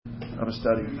of a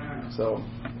study. So,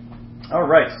 all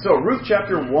right. So Ruth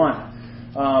chapter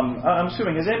 1. I'm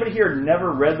assuming, has anybody here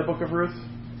never read the book of Ruth?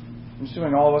 I'm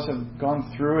assuming all of us have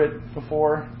gone through it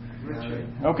before.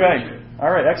 Okay.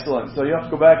 All right. Excellent. So you have to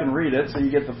go back and read it so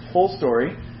you get the full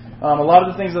story. A lot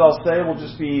of the things that I'll say will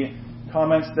just be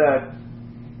comments that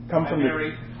come from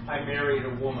I married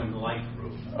a woman like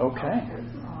Ruth. Okay.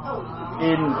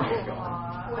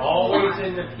 Always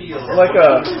in the field. Like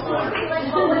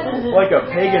a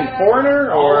pagan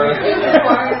foreigner, or always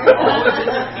in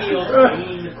the field,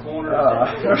 cleaning the corners.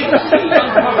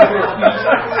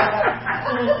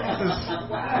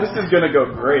 This is going to go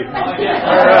great.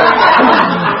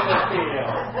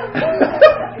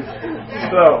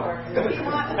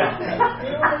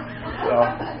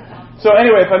 So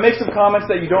anyway, if I make some comments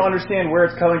that you don't understand where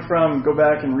it's coming from, go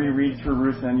back and reread through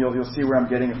Ruth, and you'll see where I'm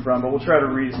getting it from. But we'll try to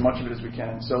read as much of it as we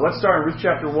can. So let's start in Ruth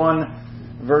chapter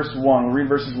 1, verse 1. We'll read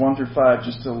verses 1 through 5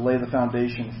 just to lay the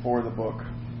foundation for the book.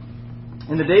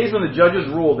 In the days when the judges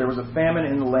ruled, there was a famine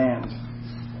in the land.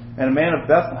 And a man of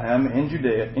Bethlehem in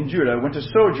Judah went to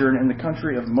sojourn in the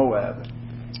country of Moab,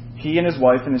 he and his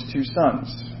wife and his 2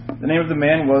 sons. The name of the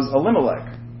man was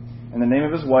Elimelech, and the name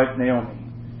of his wife Naomi.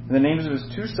 And the names of his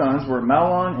 2 sons were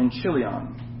Mahlon and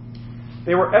Chilion.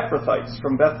 They were Ephrathites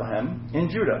from Bethlehem in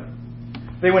Judah.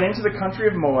 They went into the country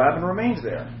of Moab and remained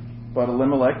there. But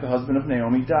Elimelech, the husband of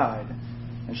Naomi, died,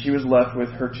 and she was left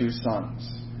with her 2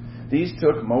 sons. These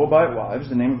took Moabite wives.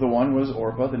 The name of the one was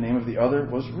Orpah, the name of the other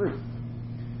was Ruth.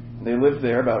 They lived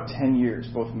there about 10 years.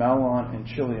 Both Mahlon and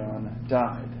Chilion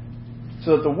died,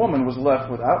 so that the woman was left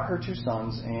without her 2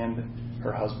 sons and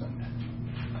her husband.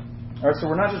 All right, so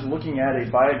we're not just looking at a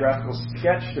biographical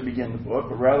sketch to begin the book,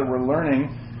 but rather we're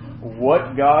learning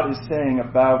what God is saying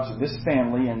about this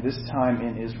family and this time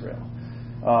in Israel.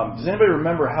 Does anybody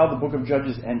remember how the book of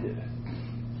Judges ended?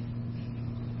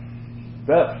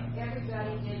 Beth?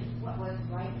 Everybody did what was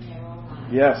right in their own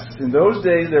eyes. Yes. In those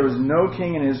days, there was no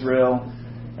king in Israel.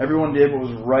 Everyone did what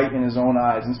was right in his own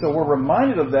eyes. And so we're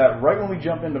reminded of that right when we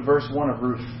jump into verse 1 of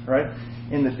Ruth, right?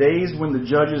 In the days when the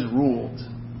judges ruled.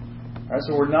 All right,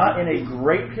 so we're not in a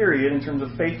great period in terms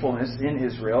of faithfulness in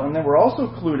Israel. And then we're also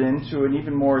clued into an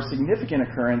even more significant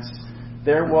occurrence.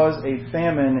 There was a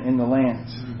famine in the land.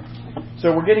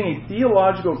 So we're getting a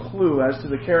theological clue as to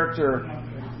the character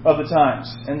of the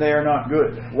times. And they are not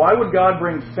good. Why would God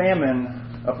bring famine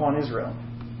upon Israel?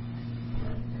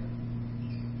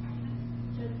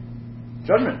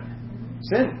 Judgment.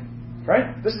 Sin.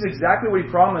 Right? This is exactly what he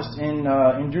promised in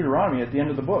Deuteronomy at the end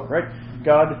of the book. Right?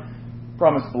 God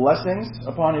promised blessings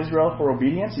upon Israel for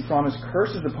obedience. He promised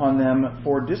curses upon them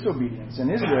for disobedience.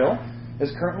 And Israel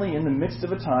is currently in the midst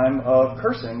of a time of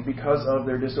cursing because of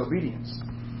their disobedience.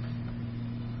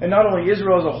 And not only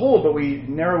Israel as a whole, but we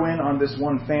narrow in on this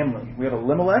one family. We have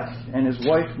Elimelech and his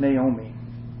wife Naomi.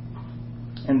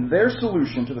 And their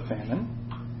solution to the famine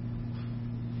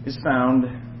is found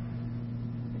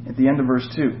at the end of verse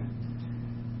 2.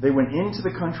 They went into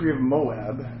the country of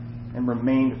Moab and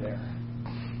remained there.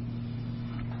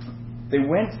 They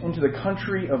went into the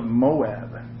country of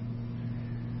Moab.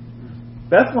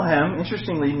 Bethlehem,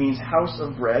 interestingly, means house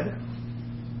of bread.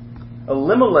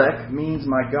 Elimelech means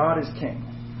my God is king.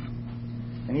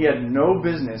 And he had no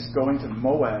business going to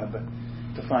Moab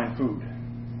to find food.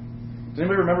 Does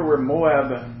anybody remember where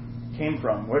Moab came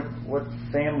from? What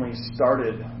family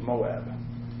started Moab?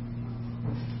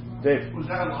 Dave? Was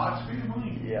that Lot's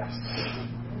family? Yes.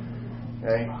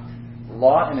 Okay.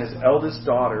 Lot and his eldest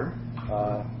daughter,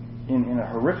 in a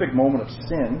horrific moment of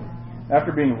sin,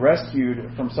 after being rescued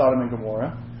from Sodom and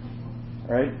Gomorrah,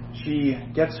 right? She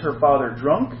gets her father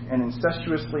drunk and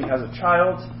incestuously has a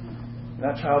child. And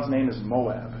that child's name is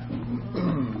Moab.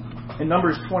 In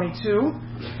Numbers 22,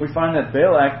 we find that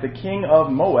Balak, the king of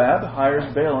Moab,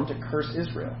 hires Balaam to curse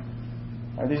Israel.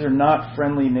 Right, these are not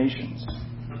friendly nations.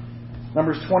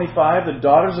 Numbers 25, the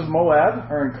daughters of Moab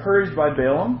are encouraged by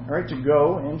Balaam, right, to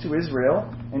go into Israel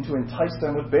and to entice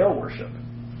them with Baal worship.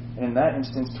 And in that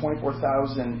instance,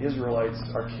 24,000 Israelites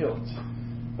are killed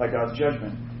by God's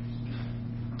judgment.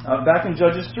 Back in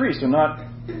Judges 3, so not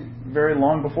very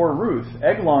long before Ruth,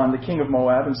 Eglon, the king of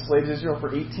Moab, enslaves Israel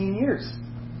for 18 years.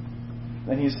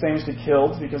 Then he's famously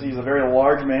killed, because he's a very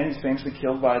large man, he's famously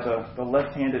killed by the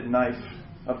left-handed knife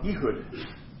of Ehud.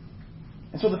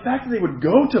 And so the fact that they would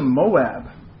go to Moab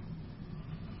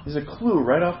is a clue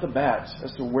right off the bat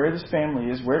as to where this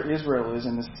family is, where Israel is,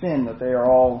 and the sin that they are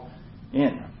all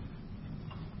in.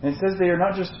 And it says they are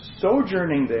not just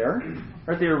sojourning there,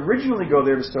 right? They originally go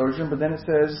there to sojourn, but then it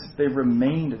says they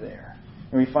remained there.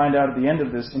 And we find out at the end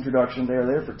of this introduction they are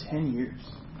there for 10 years.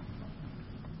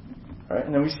 Right?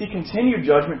 And then we see continued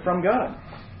judgment from God.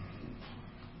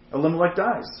 Elimelech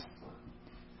dies.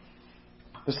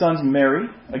 The sons marry,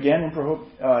 again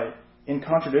in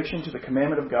contradiction to the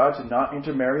commandment of God to not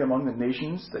intermarry among the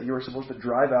nations that you are supposed to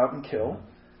drive out and kill.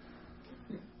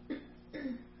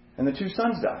 And the two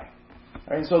sons die.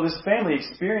 Right? And so this family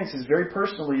experiences very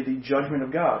personally the judgment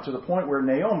of God, to the point where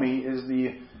Naomi is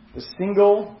the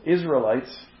single Israelite,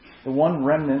 the one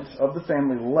remnant of the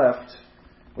family left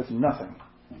with nothing,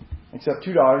 except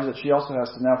two daughters that she also has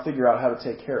to now figure out how to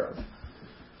take care of,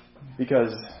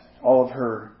 because all of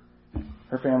her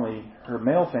family, her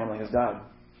male family, has died.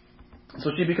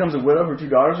 So she becomes a widow. Her two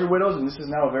daughters are widows, and this is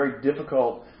now a very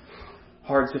difficult,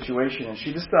 hard situation. And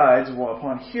she decides, well,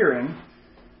 upon hearing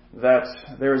that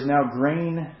there is now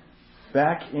grain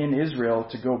back in Israel,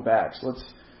 to go back. So let's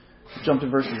jump to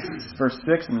verse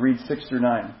 6 and read 6 through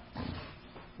 9.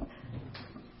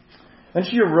 Then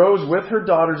she arose with her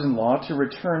daughters-in-law to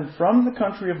return from the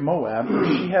country of Moab, where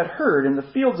she had heard in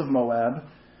the fields of Moab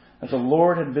that the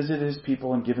Lord had visited his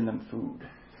people and given them food.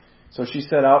 So she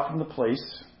set out from the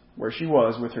place where she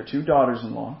was with her two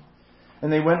daughters-in-law,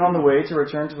 and they went on the way to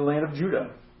return to the land of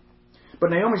Judah. But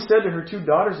Naomi said to her two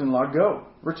daughters-in-law, "Go,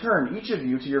 return, each of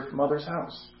you, to your mother's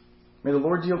house. May the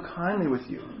Lord deal kindly with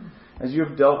you, as you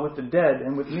have dealt with the dead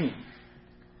and with me.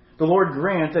 The Lord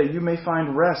grant that you may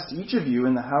find rest, each of you,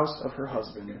 in the house of her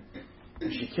husband."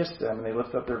 And she kissed them, and they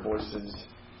lifted up their voices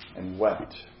and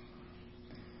wept.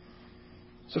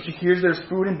 So she hears there's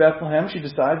food in Bethlehem. She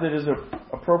decides it is an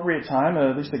appropriate time,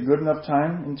 at least a good enough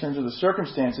time in terms of the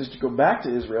circumstances, to go back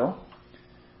to Israel.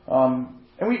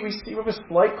 And we see with a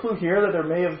slight clue here that there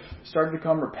may have started to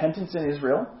come repentance in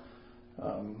Israel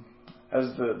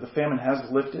as the famine has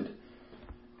lifted.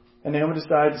 And Naomi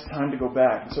decides it's time to go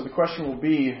back. And so the question will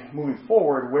be, moving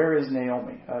forward, where is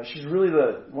Naomi? She's really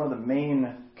one of the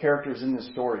main characters in this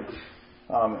story.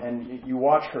 And you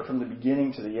watch her from the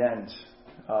beginning to the end.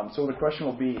 So the question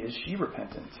will be, is she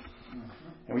repentant?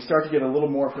 And we start to get a little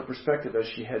more of her perspective as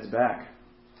she heads back.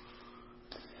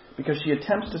 Because she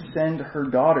attempts to send her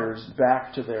daughters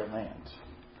back to their land.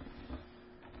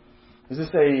 Is this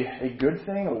a good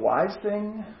thing, a wise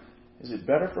thing? Is it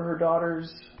better for her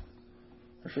daughters?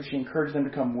 Or should she encourage them to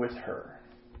come with her?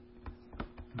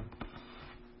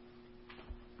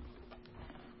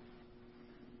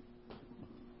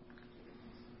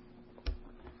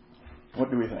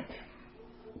 What do we think?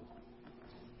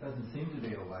 Doesn't seem to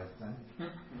be a wise thing.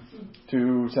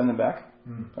 To send them back?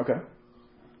 Okay.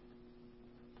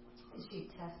 Is she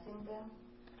testing them?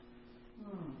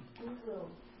 Who will go?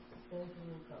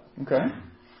 Okay.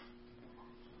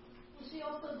 Well, she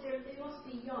also, they must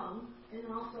be young,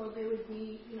 and also they would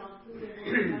be, through their way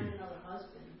to find another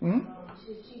husband. Mm-hmm.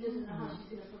 She doesn't know how she's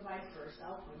going to provide for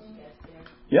herself when she gets there.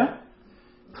 Yeah.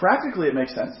 Practically, it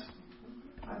makes sense.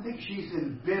 I think she's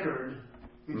embittered,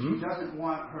 and she doesn't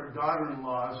want her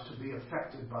daughter-in-laws to be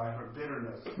affected by her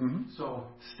bitterness. So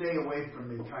stay away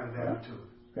from me kind of attitude.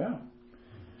 Yeah.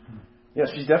 Yeah,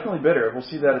 she's definitely bitter. We'll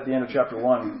see that at the end of chapter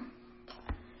 1.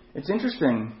 It's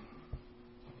interesting.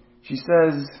 She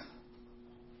says,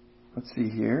 let's see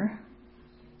here.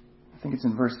 I think it's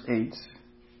in verse 8.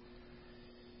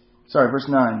 Sorry, verse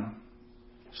 9.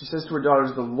 She says to her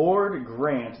daughters, "The Lord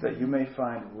grant that you may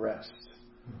find rest."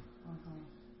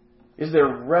 Is there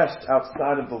rest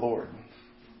outside of the Lord?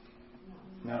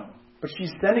 No. But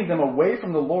she's sending them away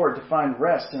from the Lord to find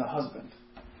rest in a husband.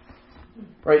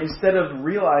 Right? Instead of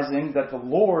realizing that the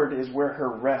Lord is where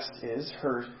her rest is,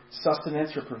 her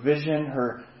sustenance, her provision,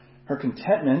 her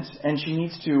contentment, and she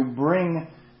needs to bring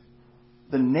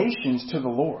the nations to the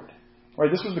Lord. Right?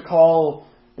 This was the call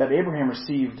that Abraham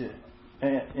received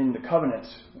in the covenant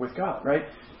with God. Right?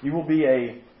 You will be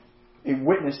a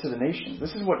witness to the nations.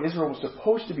 This is what Israel was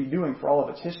supposed to be doing for all of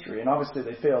its history, and obviously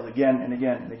they failed again and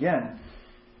again and again.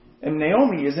 And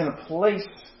Naomi is in a place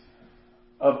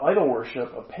of idol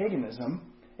worship, of paganism,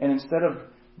 and instead of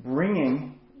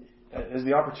bringing, as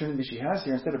the opportunity she has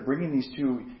here, instead of bringing these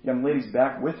two young ladies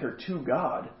back with her to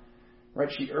God,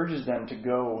 right, she urges them to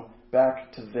go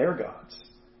back to their gods.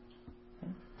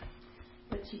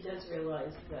 But she does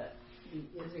realize that the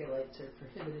Israelites are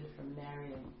prohibited from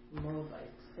marrying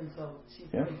Moabites, and so she's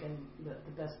thinking that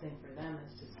the best thing for them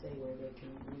is to stay where they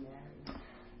can remarry.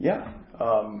 Yeah,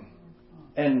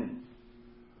 and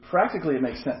practically it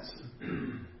makes sense,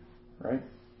 right?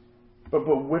 But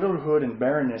widowhood and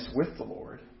barrenness with the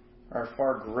Lord are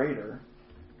far greater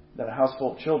than a house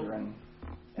full of children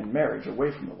and marriage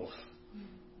away from the Lord.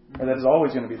 And that is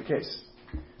always going to be the case.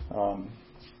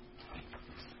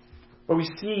 But we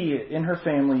see in her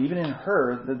family, even in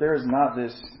her, that there is not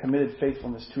this committed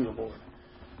faithfulness to the Lord.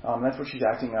 That's what she's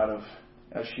acting out of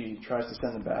as she tries to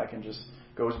send them back and just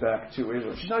goes back to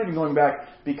Israel. She's not even going back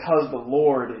because the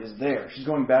Lord is there. She's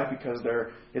going back because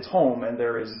it's home and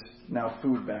there is now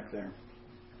food back there.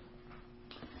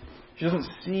 She doesn't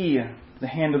see the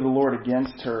hand of the Lord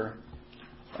against her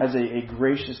as a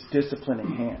gracious,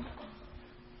 disciplining hand.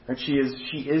 Right? She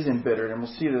is embittered, and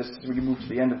we'll see this as we move to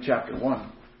the end of chapter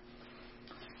 1.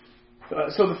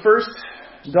 So the first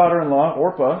daughter-in-law,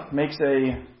 Orpah, makes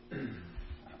a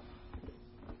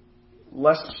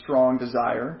less strong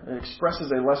desire. It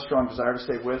expresses a less strong desire to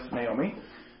stay with Naomi.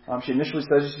 She initially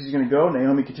says she's going to go.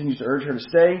 Naomi continues to urge her to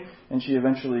stay, and she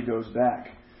eventually goes back.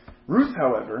 Ruth,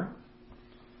 however,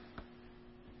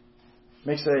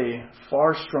 makes a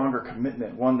far stronger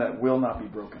commitment, one that will not be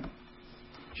broken.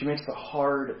 She makes the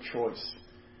hard choice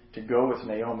to go with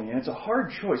Naomi. And it's a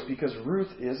hard choice because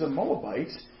Ruth is a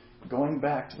Moabite going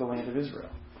back to the land of Israel.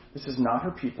 This is not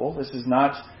her people. This is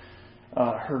not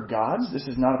her gods. This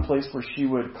is not a place where she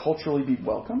would culturally be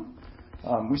welcome.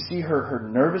 We see her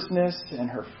nervousness and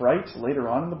her fright later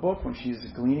on in the book when she's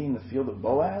gleaning in the field of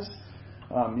Boaz.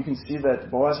 You can see that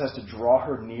Boaz has to draw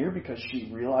her near because she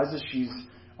realizes she's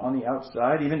on the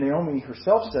outside. Even Naomi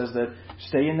herself says that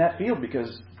stay in that field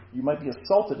because you might be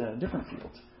assaulted in a different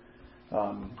field.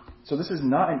 So this is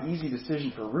not an easy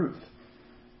decision for Ruth.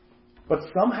 But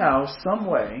somehow, some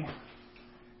way,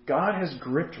 God has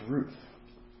gripped Ruth.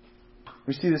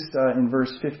 We see this in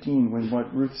verse 15 when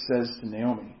what Ruth says to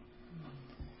Naomi.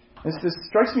 This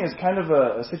strikes me as kind of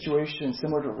a situation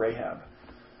similar to Rahab.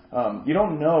 You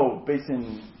don't know, based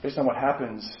on what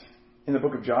happens in the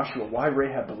book of Joshua, why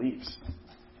Rahab believes,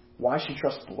 why she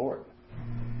trusts the Lord.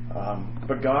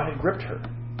 But God had gripped her,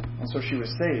 and so she was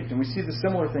saved. And we see the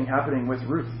similar thing happening with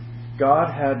Ruth.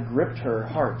 God had gripped her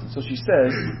heart. And so she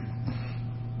says,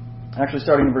 actually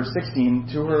starting in verse 16,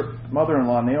 to her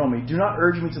mother-in-law Naomi, "Do not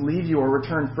urge me to leave you or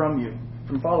return from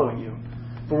following you.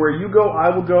 For where you go, I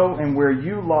will go, and where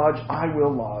you lodge, I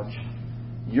will lodge.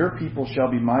 Your people shall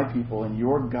be my people, and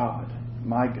your God,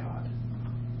 my God.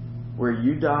 Where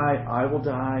you die, I will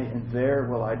die, and there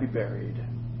will I be buried.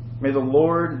 May the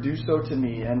Lord do so to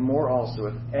me, and more also,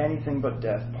 if anything but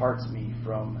death parts me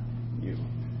from you."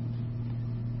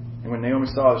 And when Naomi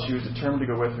saw that she was determined to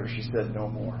go with her, she said no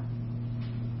more.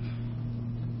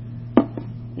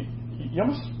 You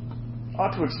almost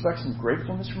ought to expect some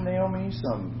gratefulness from Naomi,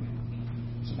 some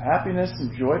happiness,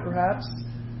 some joy perhaps.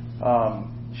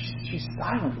 She's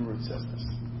silent when Ruth says this.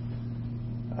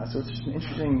 So it's just an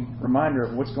interesting reminder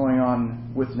of what's going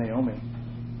on with Naomi.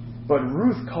 But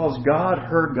Ruth calls God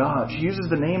her God. She uses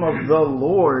the name of the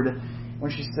Lord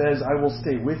when she says, "I will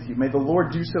stay with you. May the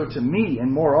Lord do so to me,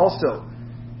 and more also,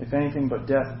 if anything but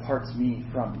death parts me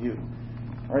from you."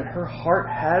 All right, her heart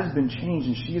has been changed,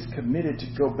 and she is committed to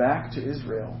go back to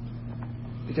Israel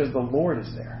because the Lord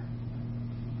is there.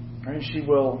 All right, and she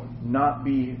will not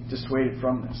be dissuaded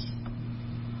from this.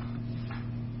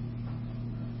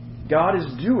 God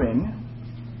is doing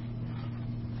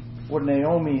what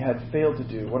Naomi had failed to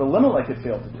do, what Elimelech had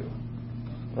failed to do,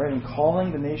 right, in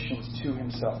calling the nations to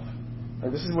himself.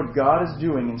 Right, this is what God is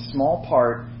doing in small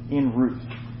part in Ruth,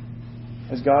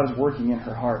 as God is working in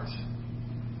her heart.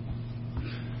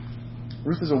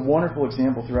 Ruth is a wonderful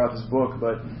example throughout this book,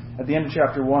 but at the end of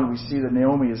chapter 1, we see that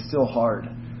Naomi is still hard.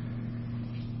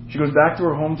 She goes back to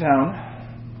her hometown,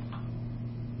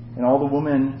 and all the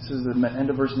women, this is the end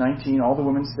of verse 19, all the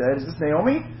women said, "Is this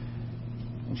Naomi?"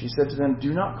 And she said to them,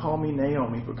 "Do not call me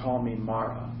Naomi, but call me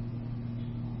Mara,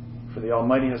 for the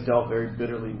Almighty has dealt very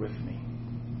bitterly with me."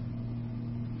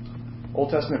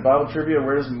 Old Testament Bible trivia,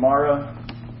 where does Mara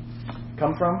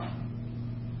come from?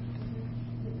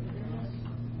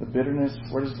 The bitterness,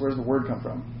 where does the word come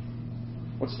from?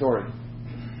 What story?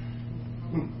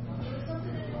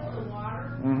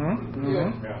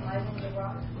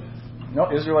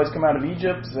 No, Israelites come out of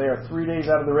Egypt. They are 3 days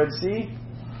out of the Red Sea,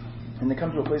 and they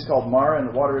come to a place called Mara, and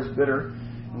the water is bitter,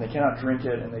 and they cannot drink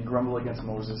it, and they grumble against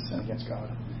Moses and against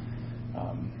God.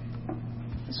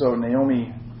 So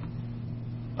Naomi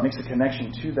makes a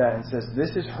connection to that and says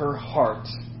this is her heart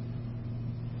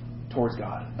towards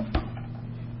God.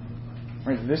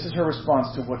 Right? This is her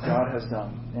response to what God has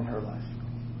done in her life.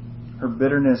 Her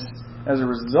bitterness as a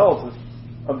result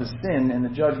of the sin and the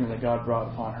judgment that God brought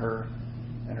upon her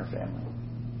and her family.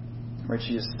 Right?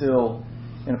 She is still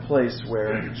in a place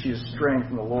where she is straying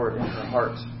from the Lord in her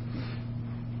heart.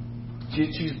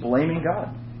 She's blaming God.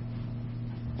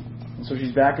 And so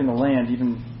she's back in the land,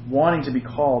 even wanting to be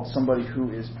called somebody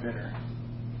who is bitter.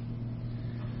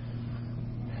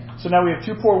 So now we have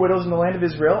 2 poor widows in the land of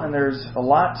Israel, and there's a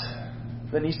lot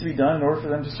that needs to be done in order for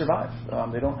them to survive.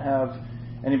 They don't have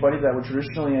anybody that would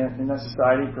traditionally in that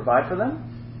society provide for them,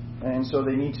 and so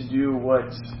they need to do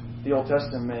what the Old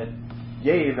Testament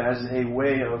gave as a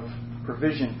way of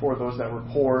provision for those that were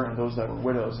poor and those that were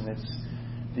widows. And it's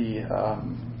the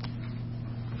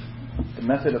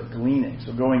method of gleaning.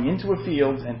 So going into a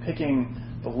field and picking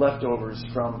the leftovers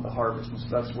from the harvest. And so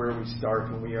that's where we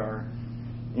start when we are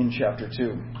in chapter 2.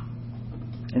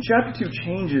 And chapter 2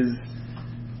 changes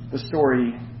the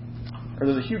story, or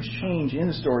there's a huge change in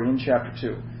the story in chapter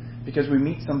 2, because we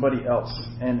meet somebody else,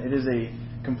 and it is a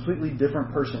completely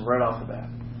different person right off the bat.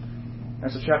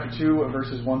 And so chapter 2,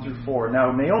 verses 1 through 4.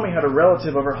 Now Naomi had a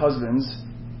relative of her husband's,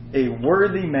 a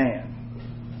worthy man.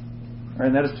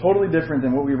 And that is totally different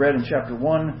than what we read in chapter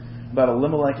 1 about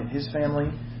Elimelech and his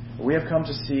family. But we have come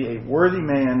to see a worthy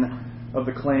man of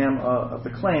the clan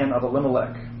of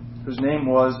Elimelech, whose name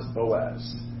was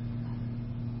Boaz.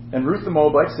 And Ruth the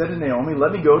Moabite said to Naomi,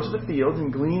 "Let me go to the field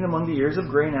and glean among the ears of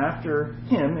grain after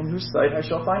him in whose sight I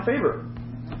shall find favor."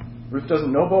 Ruth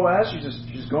doesn't know Boaz.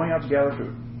 She's going out to gather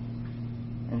food.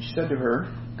 And she said to her,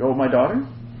 "Go, my daughter."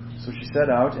 So she set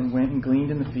out and went and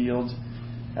gleaned in the field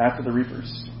after the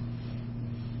reapers.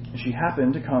 And she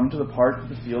happened to come to the part of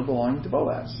the field belonging to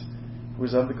Boaz, who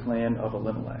was of the clan of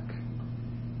Elimelech.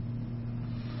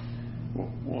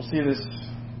 We'll see this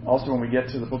also when we get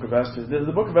to the book of Esther.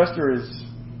 The book of Esther is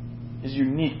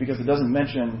unique because it doesn't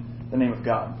mention the name of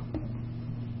God.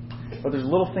 But there's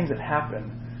little things that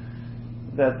happen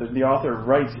that the author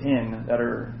writes in that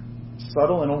are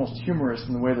subtle and almost humorous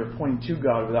in the way they're pointing to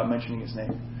God without mentioning his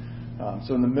name.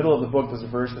 So in the middle of the book there's a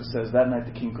verse that says, "That night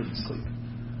the king couldn't sleep."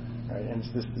 Right? And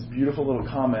it's this beautiful little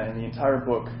comment, and the entire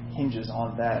book hinges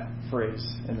on that phrase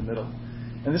in the middle.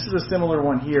 And this is a similar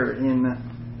one here in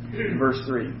verse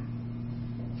 3.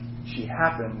 She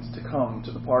happened to come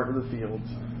to the part of the field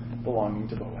belonging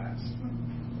to Boaz.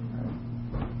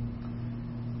 Right?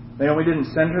 Naomi didn't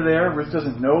send her there. Ruth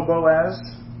doesn't know Boaz.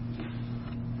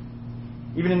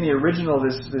 Even in the original,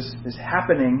 this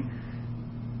happening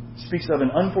speaks of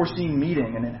an unforeseen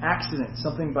meeting and an accident,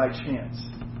 something by chance.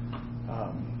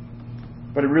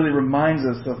 But it really reminds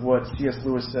us of what C.S.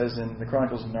 Lewis says in the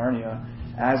Chronicles of Narnia,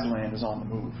 Aslan is on the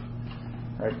move.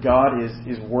 Right? God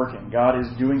is working. God is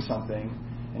doing something,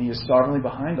 and he is sovereignly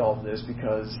behind all of this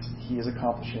because he is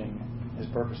accomplishing his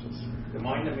purposes. The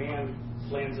mind of man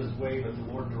plans his way, but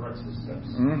the Lord directs his steps.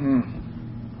 Mm-hmm.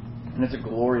 And it's a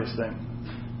glorious thing.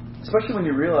 Especially when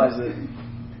you realize that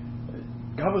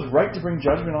God was right to bring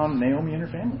judgment on Naomi and her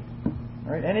family.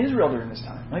 Right? And Israel during this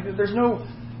time. Like, there's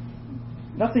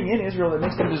nothing in Israel that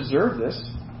makes them deserve this,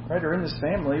 right? Or in this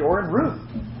family, or in Ruth.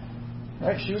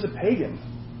 Right? She was a pagan,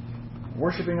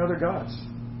 worshiping other gods.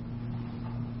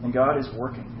 And God is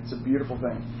working. It's a beautiful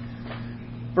thing.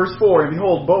 Verse 4, "And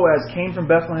behold, Boaz came from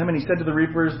Bethlehem, and he said to the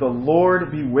reapers, 'The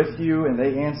Lord be with you.' And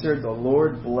they answered, 'The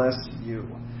Lord bless you.'"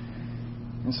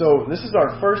 And so this is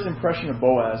our first impression of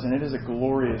Boaz, and it is a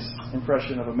glorious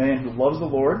impression of a man who loves the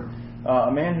Lord,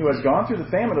 a man who has gone through the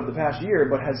famine of the past year,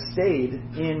 but has stayed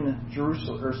in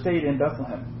Jerusalem, or stayed in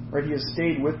Bethlehem. Right? He has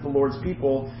stayed with the Lord's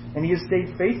people, and he has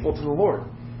stayed faithful to the Lord.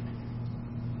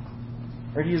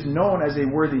 Right? He is known as a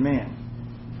worthy man.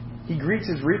 He greets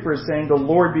his reapers saying, "The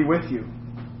Lord be with you."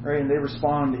 Right? And they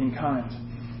respond in kind.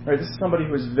 Right? This is somebody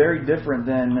who is very different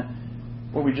than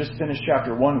what we just finished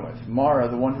chapter 1 with. Mara,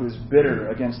 the one who is bitter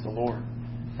against the Lord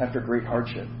after great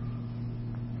hardship.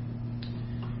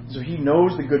 So he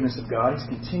knows the goodness of God. He's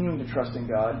continuing to trust in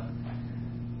God.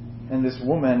 And this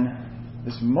woman,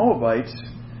 this Moabite,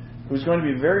 who's going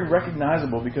to be very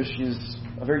recognizable because she's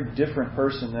a very different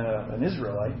person than an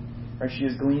Israelite, right? She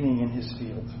is gleaning in his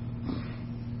field.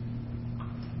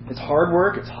 It's hard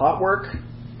work. It's hot work.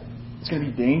 It's going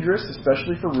to be dangerous,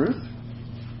 especially for Ruth.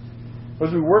 But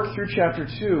as we work through chapter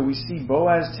 2, we see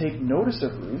Boaz take notice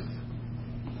of Ruth.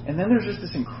 And then there's just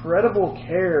this incredible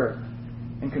care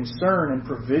and concern and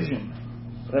provision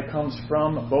that comes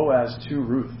from Boaz to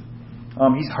Ruth.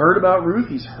 He's heard about Ruth.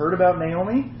 He's heard about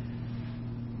Naomi.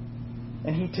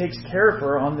 And he takes care of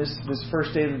her on this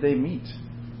first day that they meet.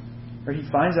 Or he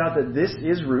finds out that this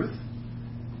is Ruth.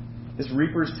 His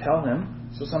reapers tell him.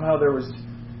 So somehow there was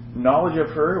knowledge of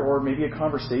her, or maybe a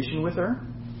conversation with her.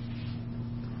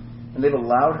 And they've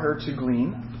allowed her to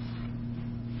glean.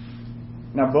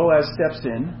 Now Boaz steps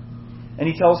in, and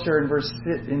he tells her in verse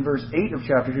 8 of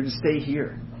chapter 2 to stay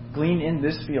here. Glean in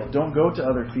this field. Don't go to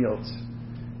other fields.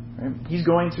 Right? He's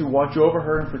going to watch over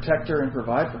her and protect her and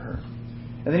provide for her.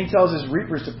 And then he tells his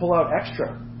reapers to pull out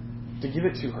extra to give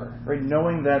it to her, right?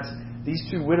 Knowing that these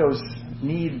two widows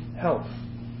need help.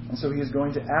 And so he is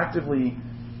going to actively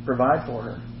provide for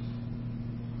her.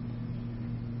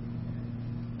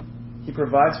 He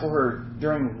provides for her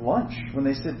during lunch. When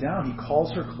they sit down, he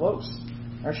calls her close.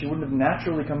 Right? She wouldn't have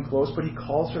naturally come close, but he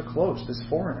calls her close, this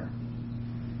foreigner.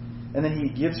 and then he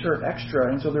gives her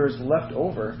extra, and so there is left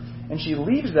over. And she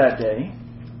leaves that day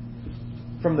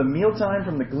from the mealtime,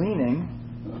 from the gleaning,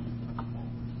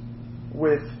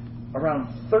 with around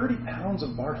 30 pounds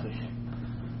of barley.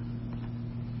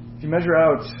 If you measure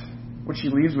out what she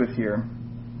leaves with here,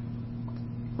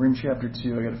 we're in chapter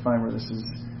 2. I got to find where this is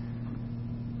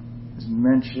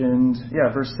mentioned.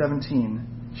 Yeah, verse 17.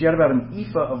 She had about an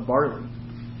ephah of barley.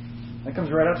 That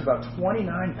comes right out to about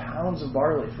 29 pounds of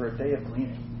barley for a day of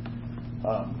gleaning.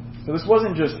 So this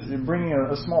wasn't just bringing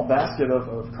a small basket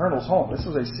of kernels home. This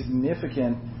was a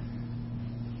significant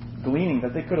gleaning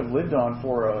that they could have lived on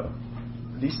for a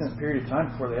decent period of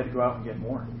time before they had to go out and get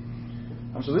more.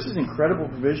 So this is incredible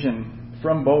provision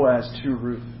from Boaz to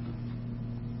Ruth.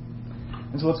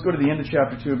 And so let's go to the end of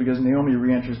chapter 2 because Naomi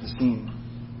re-enters the scene.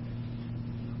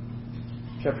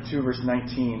 Chapter 2, verse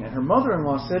 19. And her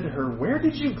mother-in-law said to her, "Where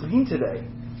did you glean today?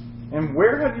 And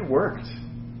where have you worked?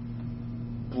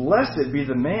 Blessed be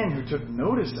the man who took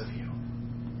notice of you."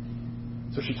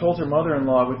 So she told her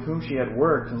mother-in-law with whom she had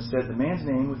worked and said, "The man's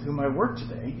name with whom I work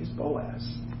today is Boaz."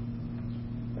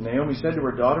 And Naomi said to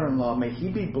her daughter-in-law, "May he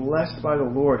be blessed by the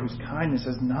Lord, whose kindness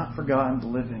has not forgotten the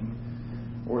living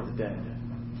or the dead."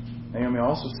 Naomi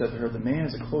also said to her, "The man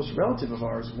is a close relative of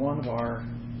ours, one of our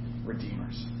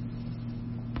redeemers."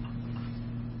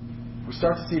 We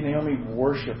start to see Naomi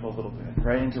worship a little bit,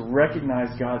 right? And to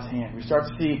recognize God's hand. We start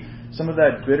to see some of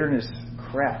that bitterness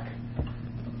crack.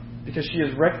 Because she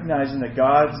is recognizing that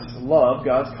God's love,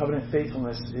 God's covenant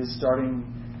faithfulness is starting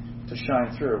to shine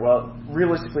through. Well,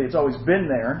 realistically, it's always been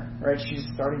there, right? She's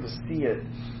starting to see it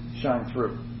shine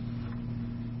through.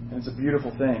 And it's a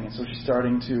beautiful thing. And so she's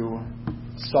starting to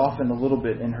soften a little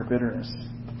bit in her bitterness.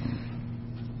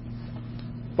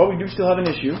 But we do still have an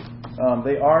issue.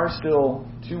 They are still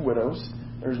two widows.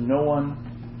 There's no one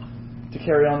to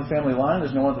carry on the family line.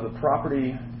 There's no one that the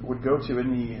property would go to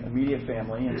in the immediate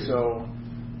family. And so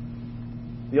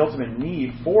the ultimate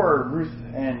need for Ruth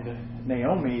and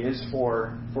Naomi is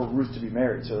for Ruth to be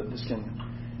married so that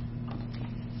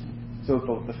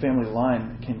the family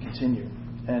line can continue.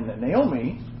 And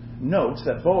Naomi notes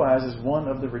that Boaz is one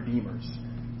of the redeemers.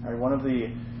 Right? One of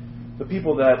the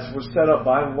people that was set up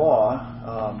by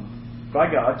law, by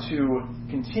God, to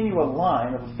continue a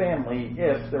line of a family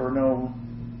if there were no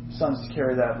sons to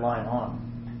carry that line on.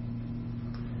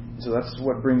 So that's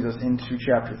what brings us into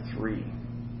chapter 3.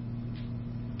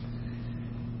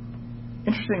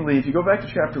 Interestingly, if you go back to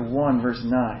chapter 1, verse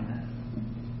 9,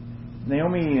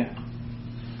 Naomi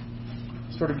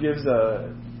sort of gives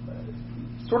a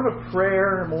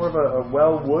prayer, more of a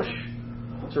well-wish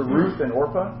to Ruth and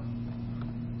Orpah.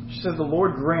 She says, "The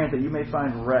Lord grant that you may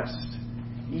find rest,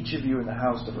 each of you in the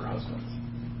house of her husband."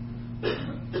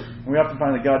 And we often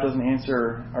find that God doesn't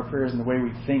answer our prayers in the way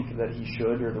we think that He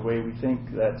should, or the way we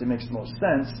think that it makes the most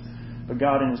sense. But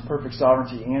God, in His perfect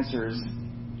sovereignty, answers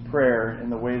prayer in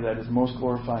the way that is most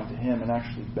glorifying to Him and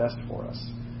actually best for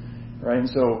us. Right? And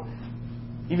so,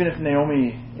 even if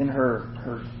Naomi, in her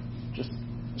just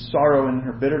sorrow and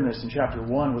her bitterness in chapter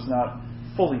 1, was not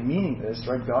fully meaning this,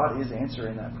 right? God is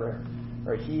answering that prayer.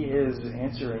 Right? He is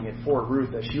answering it for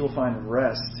Ruth, that she will find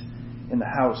rest in the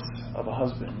house of a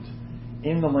husband,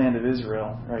 in the land of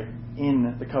Israel, right?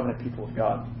 In the covenant people of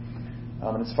God.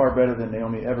 And it's far better than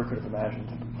Naomi ever could have imagined.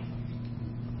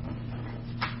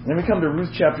 And then we come to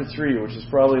Ruth chapter 3, which is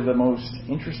probably the most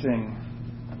interesting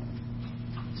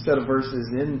set of verses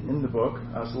in the book.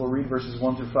 So we'll read verses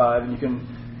 1 through 5, and you can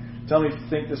tell me if you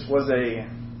think this was a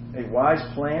wise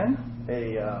plan,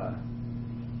 a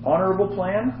honorable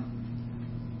plan,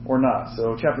 or not.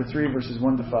 So chapter 3, verses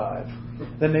 1 to 5.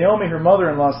 Then Naomi, her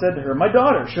mother-in-law, said to her, "My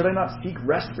daughter, should I not seek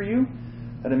rest for you,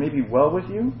 that it may be well with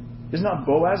you? Is not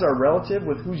Boaz our relative,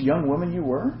 with whose young woman you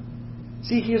were?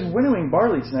 See, he is winnowing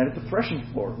barley tonight at the threshing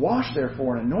floor. Wash,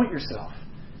 therefore, and anoint yourself,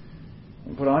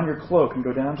 and put on your cloak and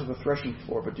go down to the threshing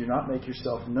floor, but do not make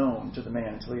yourself known to the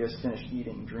man until he has finished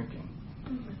eating and drinking.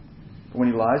 But when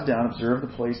he lies down, observe the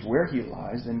place where he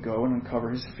lies, then go and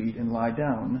uncover his feet and lie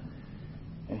down,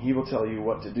 and he will tell you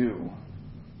what to do."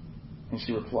 And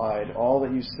she replied, "All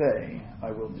that you say,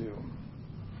 I will do."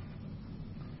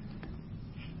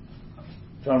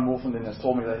 John Wolfenden has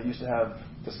told me that he used to have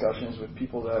discussions with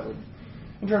people that would,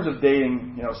 in terms of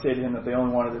dating, say to him that they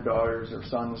only wanted their daughters or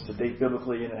sons to date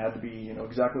biblically, and it had to be,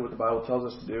 exactly what the Bible tells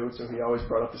us to do. So he always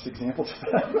brought up this example to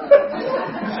them and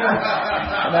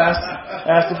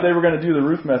asked if they were going to do the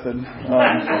Ruth method.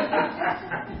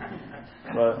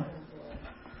 But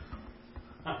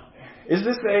is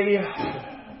this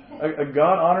a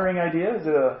God-honoring idea? Is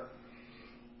it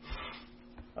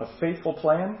a faithful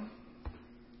plan?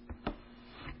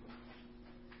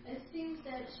 It seems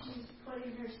that she's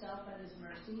putting herself at His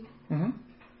mercy. Mm-hmm.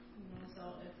 So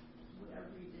if whoever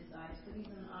he decides, but he's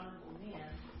an honorable man.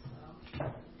 So.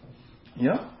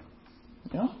 Yeah.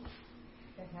 Yeah.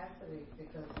 It has to be,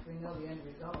 because we know the end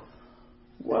result.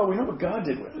 Well, we know what God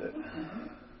did with it.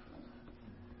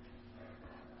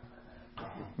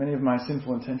 Many of my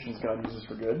sinful intentions God uses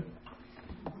for good.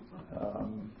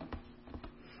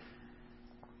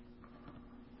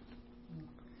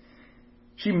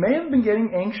 She may have been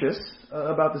getting anxious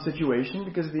about the situation,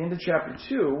 because at the end of chapter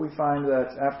 2, we find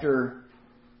that after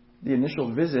the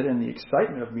initial visit and the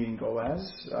excitement of meeting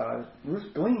Boaz,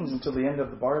 Ruth gleans until the end of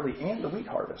the barley and the wheat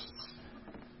harvests.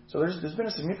 So there's been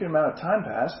a significant amount of time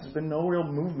passed. There's been no real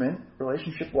movement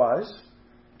relationship-wise.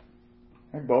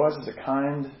 Boaz is a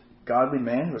kind, godly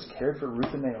man who has cared for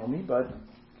Ruth and Naomi, but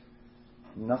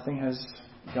nothing has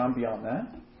gone beyond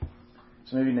that.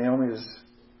 So maybe Naomi is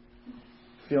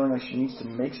feeling like she needs to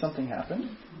make something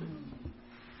happen.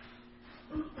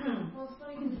 Well, it's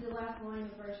funny because the last line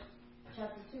of verse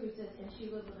chapter 2, it says, and she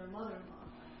lived with her mother-in-law.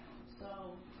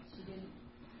 So she didn't.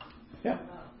 Yeah.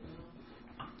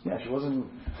 Yeah, she wasn't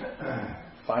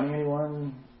finding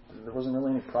anyone. There wasn't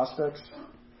really any prospects.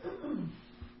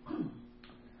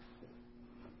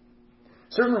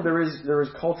 Certainly there is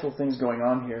cultural things going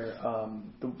on here.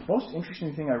 The most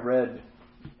interesting thing I read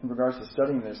in regards to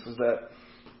studying this was that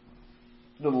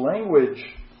the language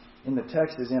in the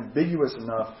text is ambiguous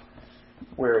enough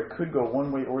where it could go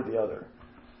one way or the other.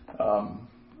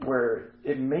 Where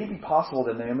it may be possible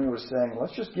that Naomi was saying,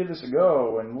 let's just give this a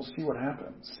go and we'll see what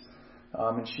happens.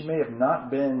 And she may have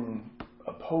not been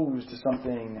opposed to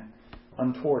something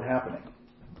untoward happening.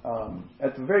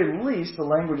 At the very least, the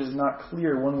language is not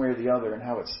clear one way or the other in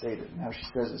how it's stated and how she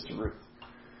says this to Ruth.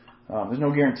 There's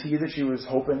no guarantee that she was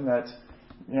hoping that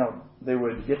they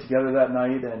would get together that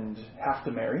night and have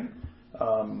to marry.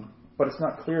 But it's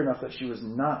not clear enough that she was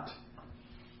not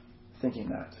thinking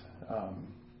that.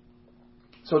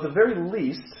 So at the very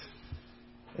least,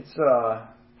 it's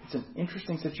an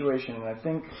interesting situation, and I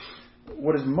think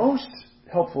what is most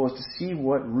helpful is to see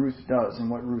what Ruth does and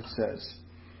what Ruth says.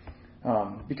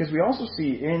 Because we also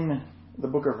see in the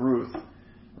book of Ruth,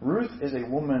 Ruth is a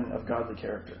woman of godly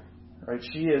character. Right?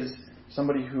 She is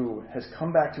somebody who has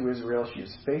come back to Israel. She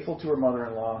is faithful to her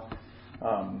mother-in-law.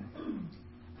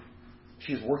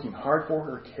 She is working hard for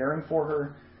her, caring for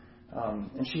her.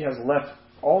 And she has left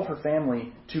all of her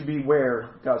family to be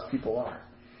where God's people are.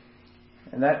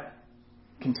 And that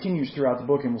continues throughout the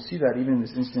book, and we'll see that even in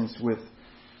this instance with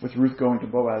Ruth going to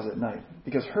Boaz at night.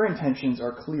 Because her intentions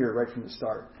are clear right from the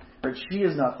start. Right? She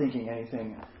is not thinking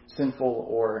anything sinful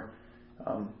or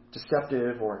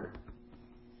deceptive or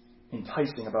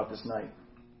enticing about this night.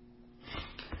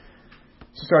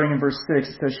 So starting in verse 6,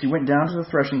 it says, she went down to the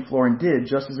threshing floor and did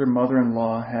just as her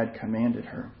mother-in-law had commanded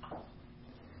her.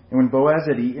 And when Boaz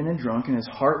had eaten and drunk and his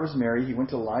heart was merry, he went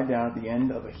to lie down at the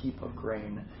end of a heap of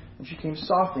grain. And she came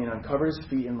softly and uncovered his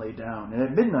feet and lay down. And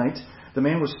at midnight the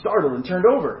man was startled and turned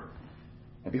over.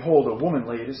 And behold, a woman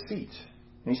lay at his feet.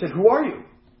 And he said, who are you?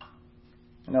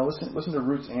 And now listen to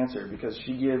Ruth's answer, because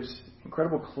she gives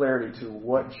incredible clarity to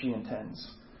what she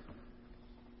intends.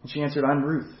 And she answered, I'm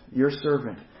Ruth, your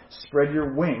servant. Spread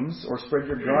your wings, or spread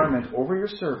your garment over your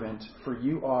servant, for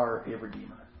you are a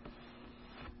redeemer.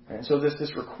 And so this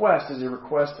request is a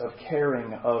request of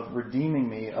caring, of redeeming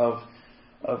me, of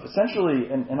essentially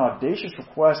an audacious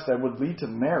request that would lead to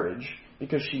marriage,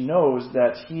 because she knows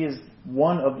that he is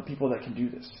one of the people that can do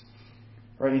this.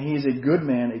 Right? And he is a good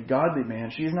man, a godly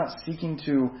man. She is not seeking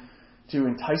to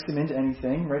entice him into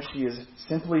anything. Right? She is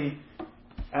simply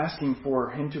asking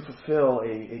for him to fulfill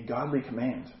a godly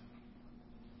command.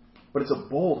 But it's a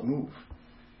bold move.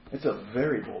 It's a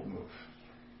very bold move.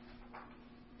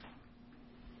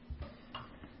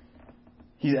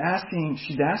 She's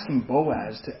asking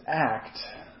Boaz to act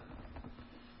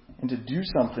and to do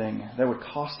something that would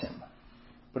cost him,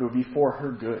 but it would be for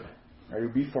her good. Right? It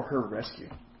would be for her rescue.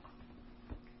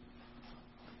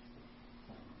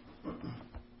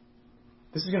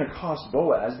 This is going to cost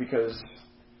Boaz because,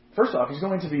 first off, he's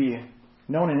going to be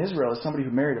known in Israel as somebody who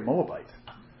married a Moabite.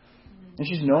 And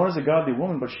she's known as a godly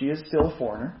woman, but she is still a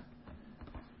foreigner.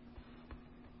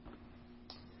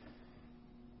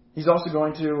 He's also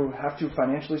going to have to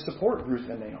financially support Ruth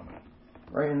and Naomi.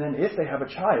 Right? And then if they have a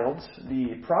child,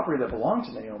 the property that belonged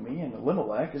to Naomi and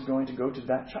Elimelech is going to go to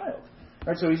that child.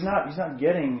 Right? So he's not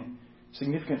getting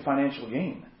significant financial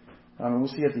gain. We'll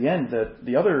see at the end that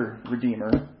the other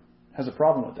redeemer has a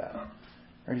problem with that.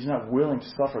 Right? He's not willing to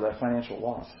suffer that financial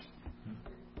loss.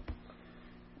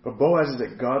 But Boaz is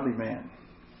a godly man.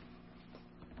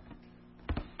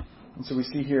 And so we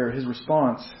see here his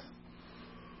response.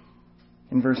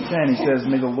 In verse 10, he says,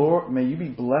 May you be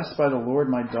blessed by the Lord,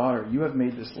 my daughter. You have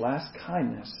made this last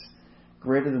kindness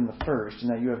greater than the first, and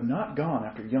that you have not gone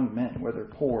after young men, whether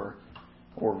poor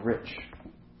or rich.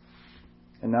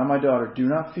 And now, my daughter, do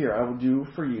not fear. I will do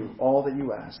for you all that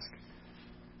you ask.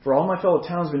 For all my fellow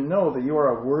townsmen know that you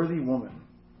are a worthy woman.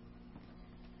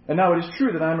 And now it is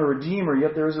true that I am a redeemer,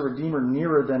 yet there is a redeemer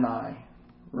nearer than I.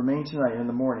 Remain tonight and in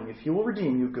the morning. If he will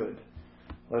redeem you, good.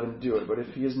 Let him do it. But if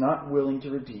he is not willing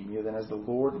to redeem you, then as the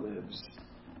Lord lives,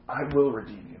 I will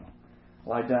redeem you.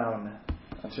 Lie down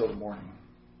until the morning.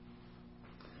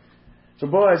 So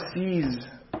Boaz sees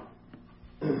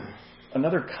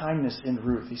another kindness in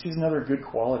Ruth. He sees another good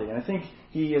quality. And I think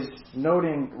he is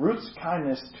noting Ruth's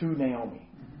kindness to Naomi.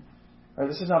 Right,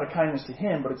 this is not a kindness to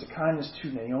him, but it's a kindness to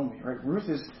Naomi. Right? Ruth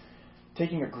is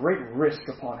taking a great risk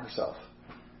upon herself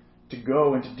to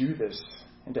go and to do this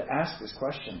and to ask this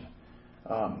question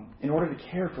in order to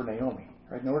care for Naomi,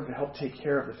 right? In order to help take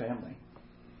care of the family.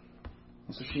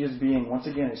 And so she is being, once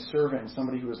again, a servant and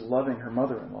somebody who is loving her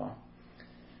mother-in-law.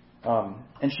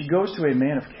 And she goes to a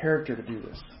man of character to do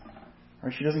this.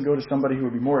 Right? She doesn't go to somebody who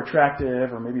would be more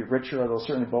attractive or maybe richer, although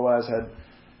certainly Boaz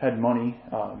had money.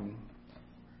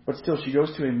 But still, she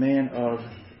goes to a man of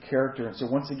character. And so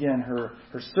once again, her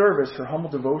service, her humble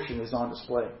devotion is on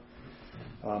display.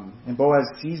 And Boaz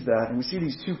sees that. And we see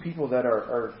these two people that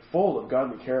are full of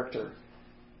godly character,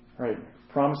 right?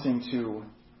 Promising to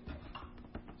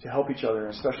help each other,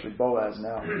 and especially Boaz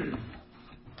now.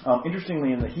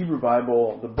 Interestingly, in the Hebrew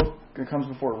Bible, the book that comes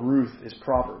before Ruth is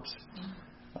Proverbs.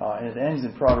 And it ends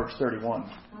in Proverbs 31.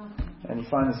 And you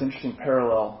find this interesting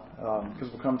parallel, because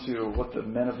we'll come to what the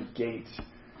men of the gate...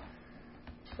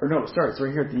 Or no, sorry, it's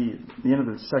right here at the end of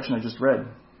the section I just read.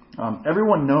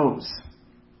 Everyone knows,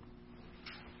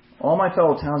 all my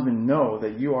fellow townsmen know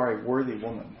that you are a worthy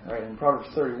woman. Right? In Proverbs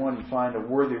 31, you find a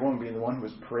worthy woman being the one who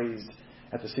is praised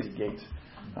at the city gate.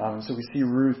 So we see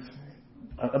Ruth,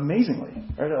 amazingly,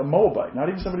 right? A Moabite, not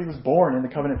even somebody who was born in the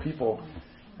covenant people.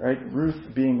 Right?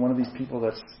 Ruth being one of these people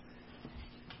that's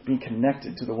being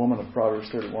connected to the woman of Proverbs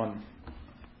 31.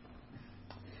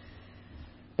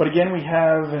 But again, we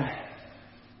have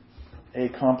a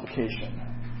complication.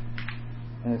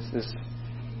 And it's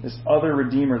this other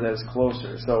redeemer that is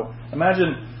closer. So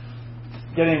imagine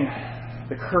getting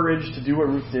the courage to do what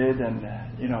Ruth did and,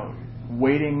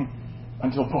 waiting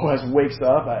until Boaz wakes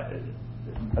up. I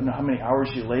don't know how many hours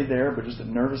she laid there, but just the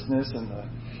nervousness and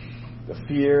the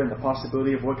fear and the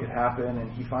possibility of what could happen. And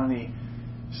he finally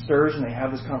stirs and they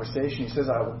have this conversation. He says,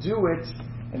 I will do it,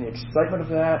 and the excitement of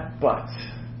that, but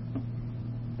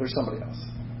there's somebody else.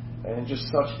 And just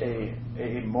such a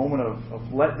moment of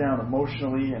letdown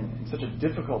emotionally and such a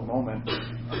difficult moment.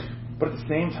 But at the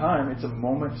same time, it's a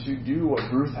moment to do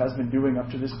what Ruth has been doing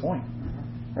up to this point.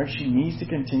 Right? She needs to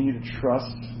continue to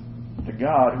trust the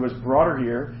God who has brought her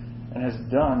here and has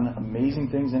done amazing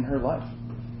things in her life.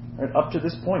 Right? Up to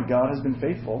this point, God has been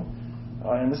faithful.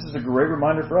 And this is a great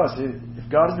reminder for us. If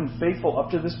God has been faithful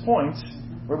up to this point,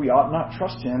 where we ought not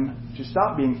trust Him to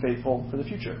stop being faithful for the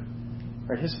future.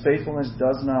 Right? His faithfulness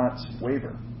does not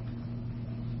waver.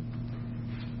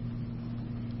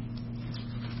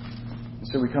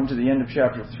 So we come to the end of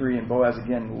chapter 3, and Boaz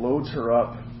again loads her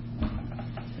up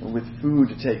with food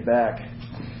to take back.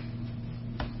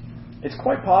 It's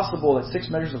quite possible that 6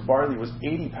 measures of barley was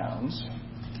 80 pounds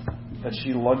that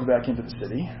she lugged back into the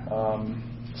city.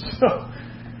 So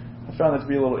I found that to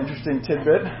be a little interesting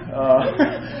tidbit.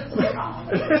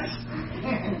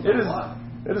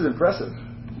 It is impressive.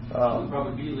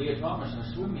 Probably be Leah Thomas in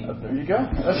a swimming. There you go.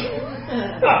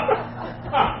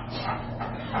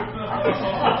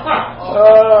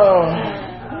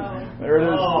 There it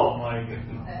is. Oh my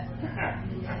goodness.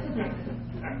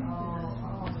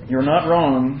 You're not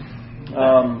wrong.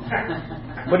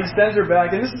 But he sends her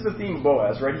back, and this is the theme of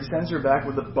Boaz, right? He sends her back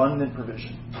with abundant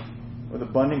provision, with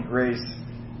abundant grace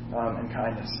and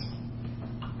kindness.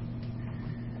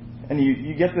 And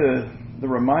you get the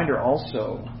reminder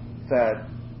also that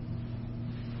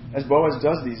as Boaz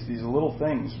does these little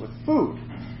things with food,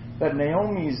 that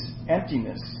Naomi's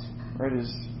emptiness, right,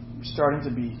 is starting to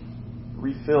be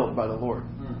refilled by the Lord.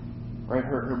 Right?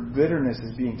 Her bitterness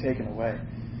is being taken away.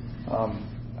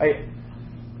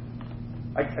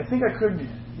 I think I could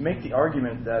make the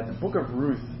argument that the book of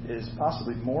Ruth is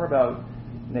possibly more about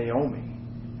Naomi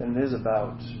than it is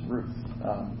about Ruth.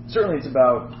 Certainly it's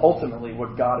about ultimately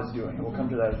what God is doing, and we'll come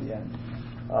to that at the end.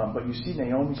 But you see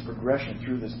Naomi's progression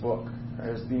through this book, right,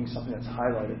 as being something that's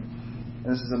highlighted. And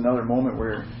this is another moment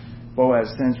where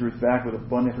Boaz sends Ruth back with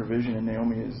abundant provision, and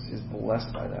Naomi is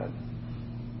blessed by that.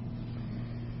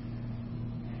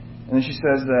 And then she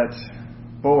says that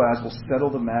Boaz will settle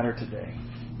the matter today.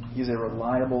 He's a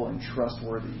reliable and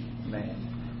trustworthy man.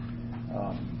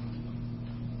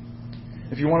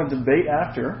 If you want to debate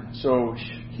after, so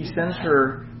he sends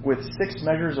her with 6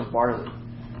 measures of barley.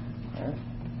 Right?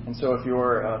 And so if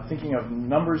you're thinking of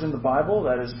numbers in the Bible,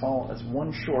 that's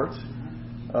one short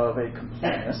of a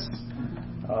completeness.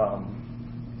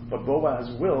 But Boaz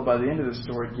will, by the end of the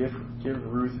story, give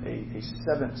Ruth a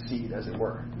 7th seed, as it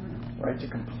were, right, to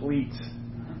complete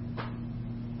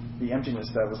the emptiness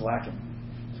that was lacking.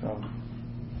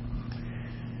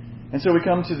 And so we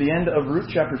come to the end of Ruth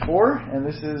chapter 4, and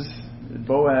this is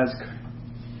Boaz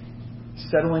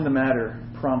settling the matter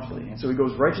promptly. And so he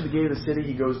goes right to the gate of the city.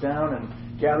 He goes down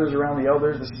and gathers around the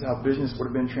elders. This is how business would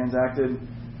have been transacted.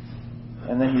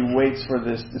 And then he waits for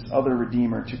this other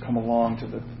redeemer to come along to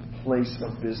the place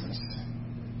of business.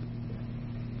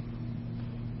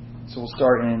 So we'll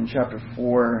start in chapter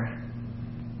 4,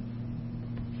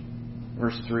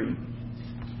 verse 3.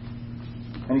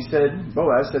 And he said,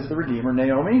 Boaz said to the Redeemer,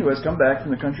 Naomi, who has come back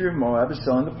from the country of Moab, is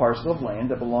selling the parcel of land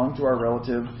that belonged to our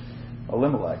relative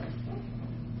Elimelech.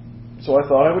 So I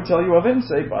thought I would tell you of it and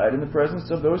say, buy it in the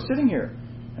presence of those sitting here,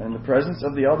 and in the presence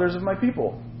of the elders of my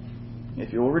people.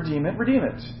 If you will redeem it, redeem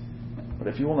it. But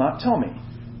if you will not, tell me,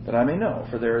 that I may know,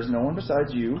 for there is no one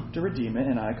besides you to redeem it,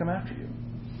 and I come after you.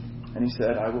 And he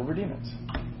said, I will redeem it.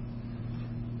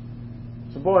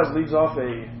 So Boaz leaves off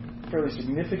a fairly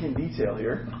significant detail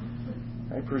here.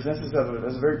 Right? Presents this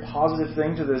as a very positive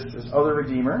thing to this other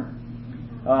redeemer.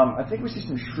 I think we see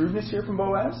some shrewdness here from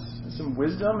Boaz, some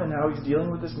wisdom in how he's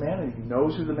dealing with this man, and he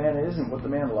knows who the man is and what the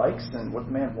man likes and what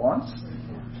the man wants.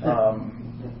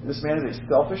 This man is a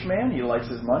selfish man. He likes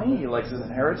his money. He likes his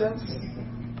inheritance.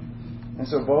 And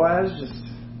so Boaz just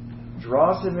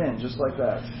draws him in just like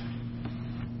that.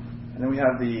 And then we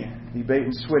have the bait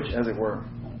and switch, as it were.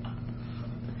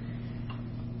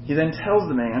 He then tells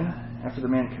the man, after the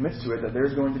man commits to it, that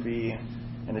there's going to be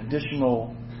an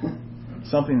additional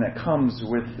something that comes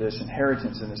with this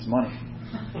inheritance and this money.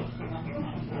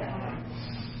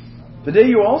 The day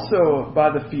you also buy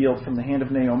the field from the hand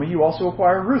of Naomi, you also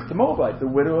acquire Ruth the Moabite, the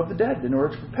widow of the dead, in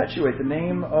order to perpetuate the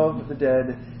name of the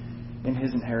dead in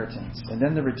his inheritance. And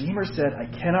then the Redeemer said, I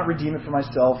cannot redeem it for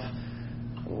myself,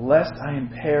 lest I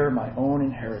impair my own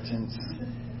inheritance.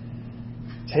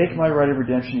 Take my right of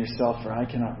redemption yourself, for I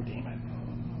cannot redeem it.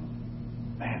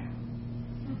 Man.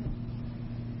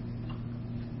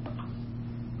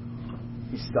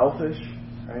 He's selfish,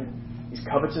 right? He's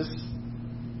covetous.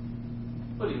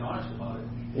 But he's honest about it.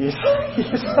 He's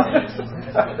honest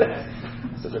about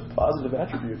it. Such a positive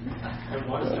attribute. In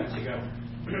one sense, you got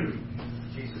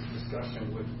Jesus'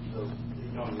 discussion with the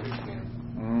young rich man.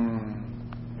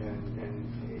 And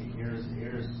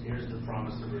here's the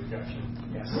promise of redemption.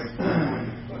 Yes.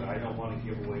 But I don't want to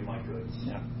give away my goods.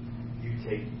 Yeah. You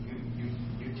take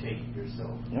it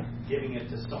yourself. Yeah. Giving it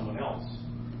to someone else.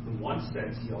 In one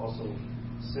sense, he also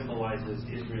symbolizes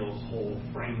Israel's whole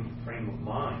frame of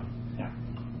mind. Yeah.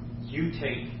 You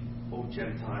take, O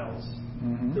Gentiles,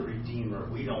 the Redeemer.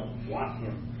 We don't want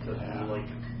him to be like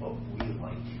what we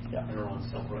like in our own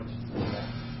self-righteousness.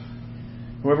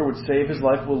 Whoever would save his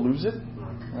life will lose it.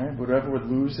 Right? Whoever would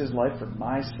lose his life for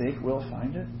my sake will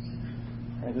find it.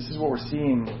 Right? This is what we're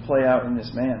seeing play out in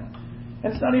this man.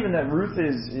 And it's not even that Ruth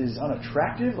is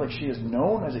unattractive, like she is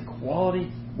known as a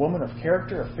quality woman of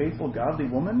character, a faithful, godly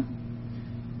woman.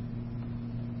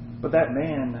 But that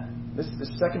man, this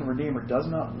second Redeemer, does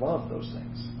not love those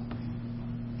things.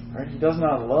 Right? He does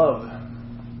not love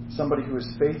somebody who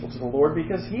is faithful to the Lord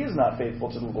because he is not faithful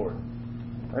to the Lord.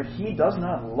 Right? He does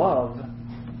not love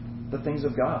the things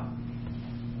of God.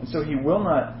 And so he will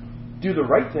not do the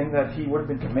right thing that he would have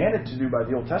been commanded to do by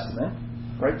the Old Testament,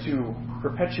 right? To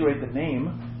perpetuate the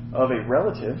name of a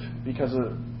relative because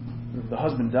the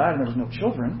husband died and there was no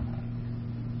children.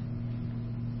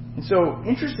 And so,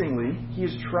 interestingly, he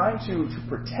is trying to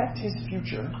protect his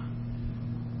future,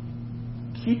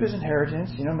 keep his inheritance,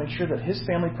 make sure that his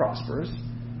family prospers.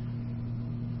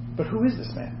 But who is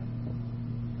this man?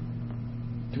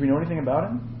 Do we know anything about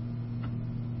him?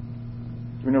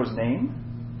 Do we know his name?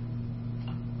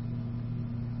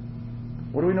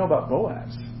 What do we know about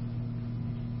Boaz?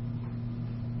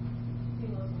 He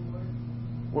loves the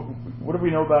Lord. What do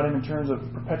we know about him in terms of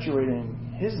perpetuating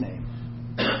his name?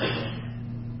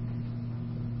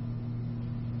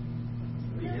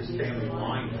 His family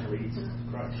line leads to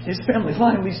Christ. His family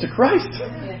line leads to Christ.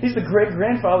 He's the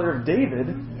great-grandfather of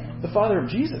David, the father of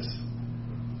Jesus.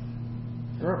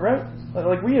 Right?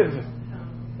 Like we have...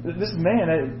 This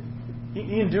man,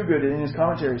 Ian Duguid in his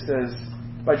commentary says,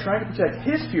 by trying to protect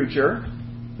his future,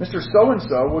 Mr.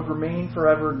 So-and-so would remain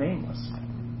forever nameless.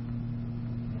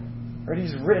 Right?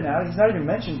 He's written out, he's not even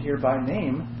mentioned here by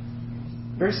name,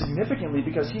 very significantly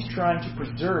because he's trying to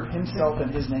preserve himself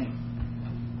and his name.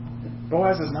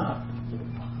 Boaz is not.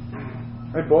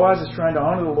 Right? Boaz is trying to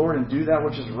honor the Lord and do that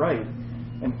which is right.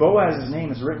 And Boaz's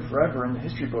name is written forever in the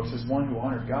history books as one who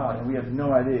honored God, and we have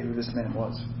no idea who this man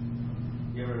was.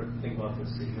 You ever think about the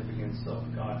significance of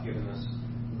God giving us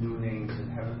new names in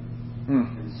heaven?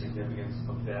 And the significance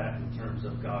of that in terms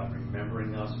of God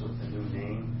remembering us with a new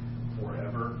name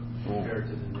forever compared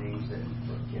to the names that He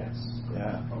forgets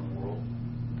from the world?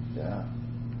 Yeah.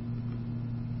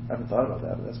 I haven't thought about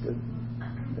that, but that's good.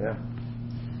 Yeah.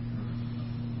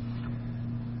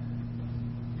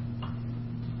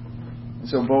 And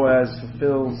so Boaz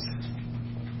fulfills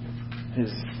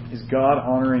his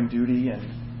God-honoring duty, and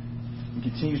he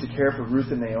continues to care for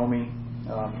Ruth and Naomi.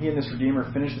 He and this Redeemer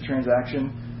finish the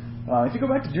transaction. If you go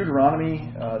back to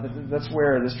Deuteronomy, that's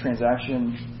where this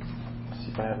transaction, let's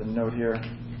see if I have the note here.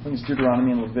 I think it's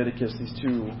Deuteronomy and Leviticus. These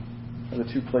two are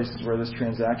the two places where this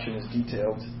transaction is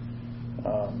detailed.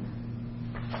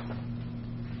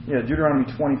 Deuteronomy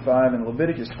 25 and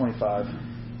Leviticus 25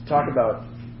 talk about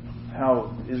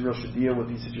how Israel should deal with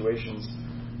these situations.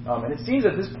 And it seems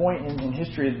at this point in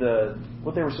history,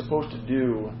 what they were supposed to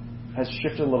do has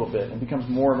shifted a little bit and becomes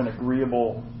more of an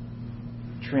agreeable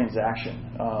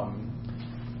transaction.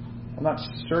 I'm not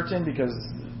certain because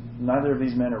neither of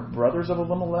these men are brothers of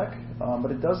Elimelech,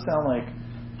 but it does sound like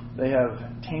they have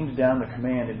tamed down the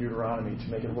command in Deuteronomy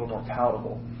to make it a little more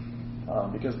palatable.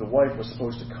 Because the wife was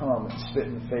supposed to come and spit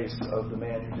in the face of the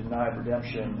man who denied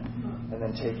redemption and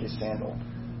then take his sandal.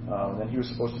 Then he was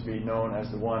supposed to be known as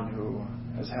the one who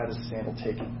has had his sandal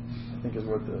taken, I think is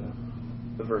what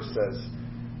the verse says.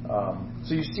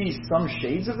 So you see some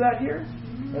shades of that here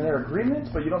in their agreement,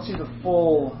 but you don't see the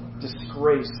full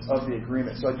disgrace of the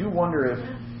agreement. So I do wonder if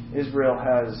Israel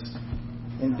has,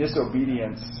 in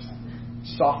disobedience,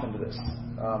 softened this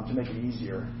to make it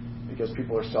easier because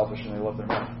people are selfish and they love their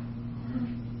money.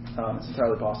 It's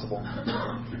entirely possible.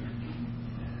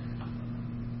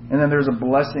 And then there's a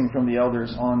blessing from the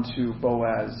elders onto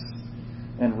Boaz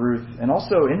and Ruth. And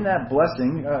also in that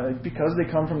blessing, because they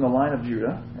come from the line of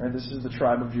Judah, right, this is the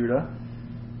tribe of Judah,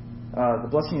 the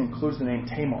blessing includes the name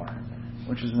Tamar,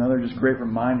 which is another just great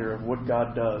reminder of what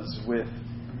God does with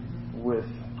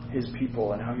His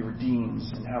people and how He redeems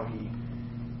and how He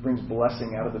brings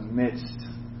blessing out of the midst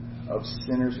of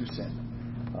sinners who sin.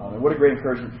 And what a great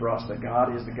encouragement for us that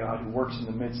God is the God who works in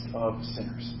the midst of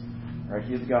sinners. Right?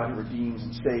 He is the God who redeems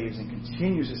and saves and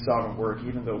continues His sovereign work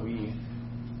even though we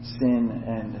sin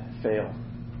and fail.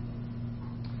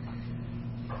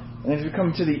 And as we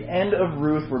come to the end of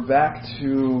Ruth, we're back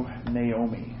to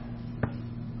Naomi.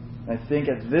 And I think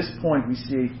at this point we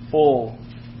see a full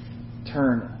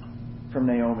turn from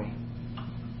Naomi.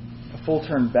 A full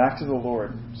turn back to the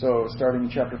Lord. So starting in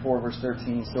chapter 4, verse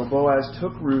 13. So Boaz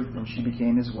took Ruth and she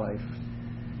became his wife.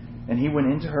 And he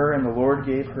went into her, and the Lord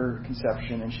gave her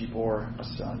conception, and she bore a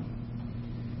son.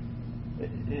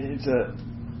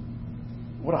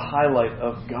 What a highlight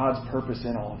of God's purpose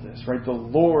in all of this, right? The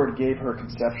Lord gave her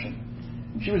conception.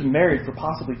 She was married for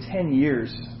possibly 10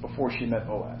 years before she met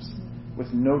Boaz,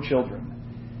 with no children.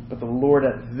 But the Lord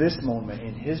at this moment,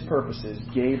 in His purposes,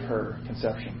 gave her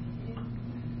conception.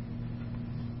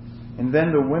 And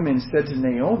then the women said to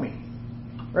Naomi,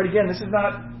 right, again, this is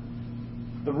not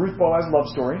the Ruth Boaz love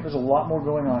story. There's a lot more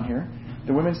going on here.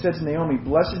 The women said to Naomi,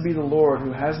 "Blessed be the Lord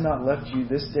who has not left you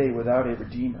this day without a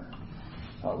redeemer."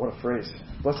 What a phrase.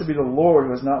 Blessed be the Lord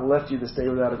who has not left you this day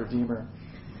without a redeemer.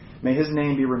 May His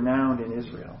name be renowned in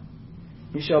Israel.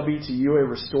 He shall be to you a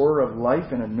restorer of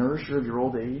life and a nourisher of your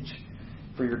old age.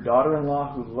 For your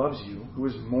daughter-in-law who loves you, who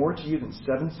is more to you than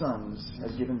 7 sons,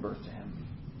 has given birth to him.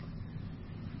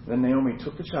 Then Naomi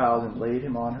took the child and laid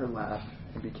him on her lap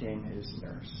and became his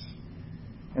nurse.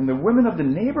 And the women of the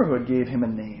neighborhood gave him a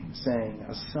name, saying,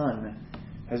 "A son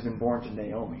has been born to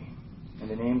Naomi." And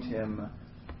they named him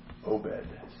Obed.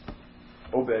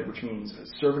 Obed, which means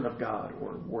servant of God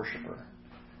or worshiper.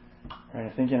 And I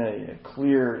think in a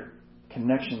clear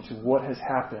connection to what has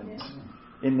happened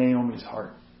in Naomi's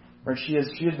heart. Right? She has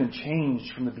been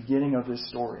changed from the beginning of this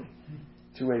story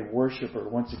to a worshiper,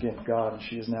 once again, of God. And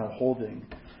she is now holding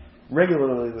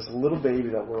regularly this little baby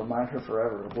that will remind her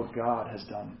forever of what God has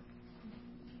done.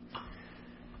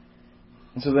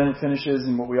 And so then it finishes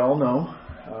in what we all know,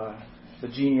 the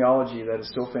genealogy that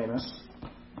is so famous.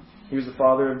 He was the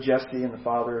father of Jesse and the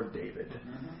father of David.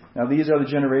 Now these are the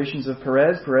generations of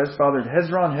Perez. Perez fathered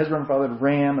Hezron. Hezron fathered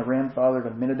Ram. Ram fathered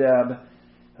Amminadab.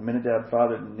 Amminadab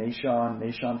fathered Nahshon.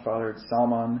 Nahshon fathered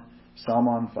Salmon.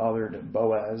 Salmon fathered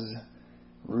Boaz.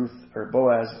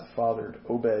 Boaz fathered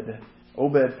Obed.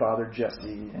 Obed fathered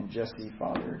Jesse. And Jesse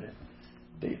fathered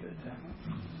David.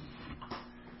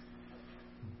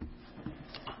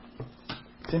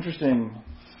 It's interesting.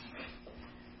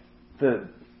 The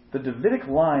Davidic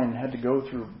line had to go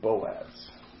through Boaz.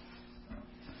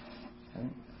 Right?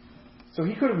 So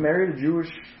he could have married a Jewish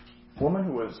woman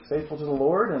who was faithful to the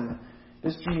Lord, and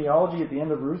this genealogy at the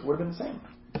end of Ruth would have been the same.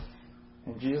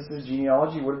 And Jesus'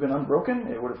 genealogy would have been unbroken.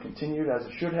 It would have continued as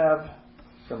it should have,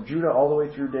 from Judah all the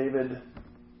way through David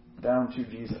down to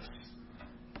Jesus.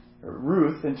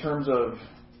 Ruth, in terms of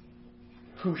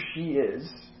who she is,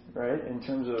 right, in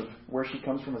terms of where she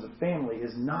comes from as a family,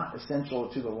 is not essential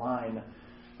to the line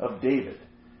of David.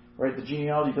 Right? The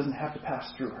genealogy doesn't have to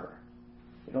pass through her.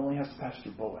 It only has to pass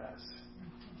through Boaz.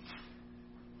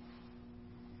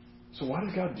 So why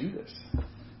does God do this?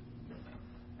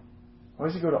 Why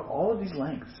does he go to all of these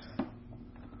lengths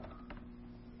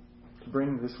to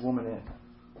bring this woman in?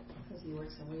 Because he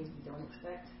works in ways we don't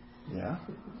expect. Yeah.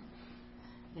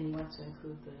 And he wants to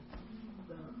include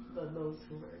those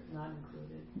who are not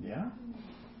included. Yeah.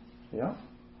 Yeah.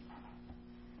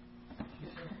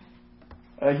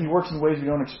 He works in ways we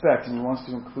don't expect, and he wants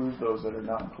to include those that are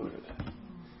not included.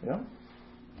 Yeah.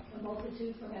 A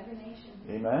multitude from every nation.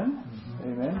 Amen.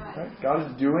 Amen. Right? God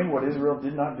is doing what Israel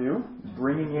did not do,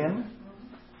 bringing in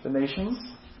the nations.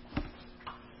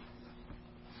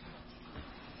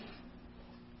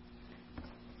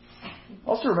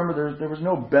 Also remember, there was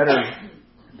no better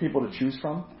people to choose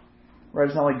from. Right?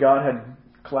 It's not like God had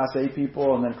Class A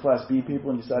people and then Class B people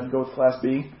and decided to go with Class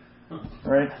B.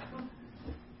 Right?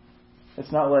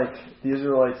 It's not like the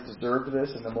Israelites deserved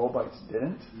this and the Moabites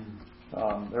didn't.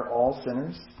 They're all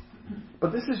sinners.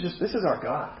 But this is our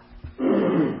God.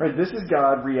 Right? This is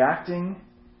God reacting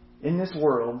in this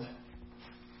world,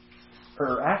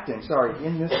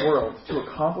 in this world to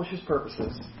accomplish His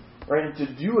purposes, right? And to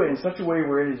do it in such a way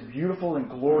where it is beautiful and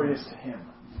glorious to Him.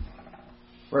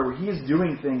 Right? Where He is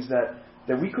doing things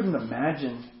that we couldn't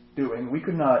imagine doing, we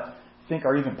could not think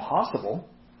are even possible,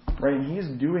 right? And He is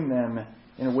doing them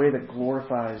in a way that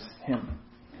glorifies Him.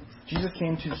 Jesus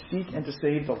came to seek and to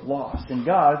save the lost. And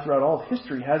God, throughout all of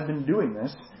history, has been doing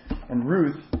this. And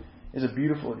Ruth is a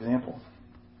beautiful example.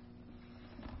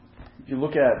 If you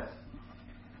look at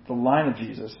the line of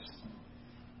Jesus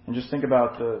and just think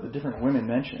about the different women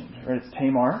mentioned, right? It's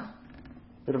Tamar,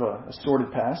 a bit of a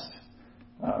sordid past.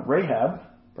 Rahab,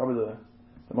 probably the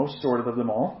most sordid of them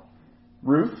all.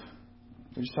 Ruth,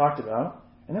 we just talked about.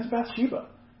 And there's Bathsheba.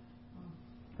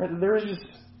 Right? There is just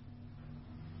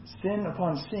sin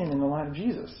upon sin in the line of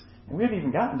Jesus. And we haven't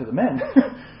even gotten to the men.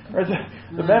 Right?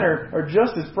 The men are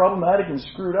just as problematic and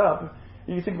screwed up.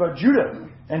 You think about Judah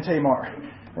and Tamar.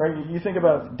 Right? You think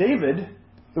about David,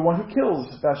 the one who kills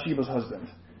Bathsheba's husband.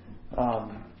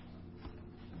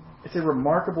 It's a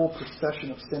remarkable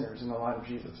procession of sinners in the line of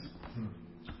Jesus.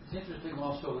 It's interesting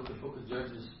also with the book of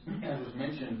Judges, as was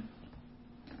mentioned,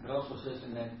 it also says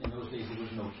in those days there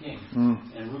was no king.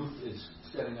 And Ruth is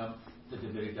setting up the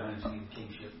Davidic dynasty and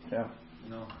kingship. Yeah.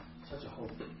 You know, such a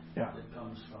hope Yeah. that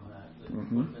comes from that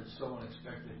would have been so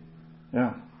unexpected.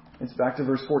 Yeah. It's back to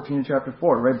verse 14 in chapter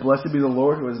 4, right? Blessed be the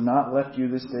Lord who has not left you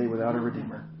this day without a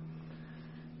redeemer.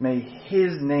 May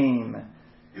His name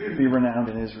be renowned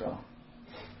in Israel.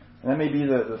 And that may be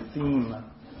the theme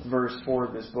verse for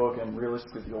this book, and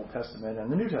realistically the Old Testament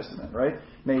and the New Testament, right?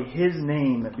 May His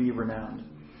name be renowned.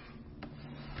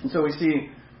 And so we see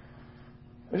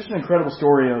just an incredible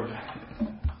story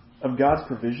of God's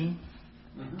provision.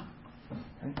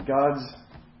 Right? God's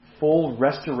full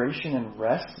restoration and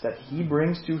rest that He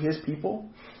brings to His people.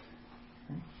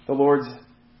 The Lord's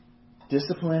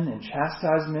discipline and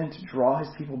chastisement to draw His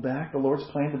people back. The Lord's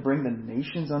plan to bring the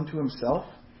nations unto Himself.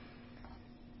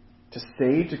 To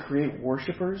save, to create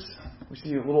worshipers. We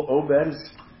see a little Obed,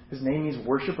 his name means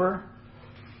worshiper.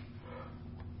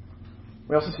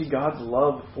 We also see God's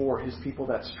love for His people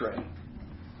that stray.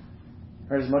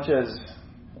 Right, as much as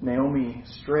Naomi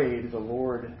strayed, the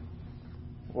Lord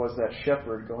was that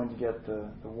shepherd going to get the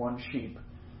one sheep,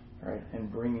 right, and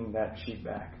bringing that sheep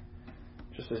back,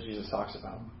 just as Jesus talks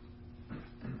about.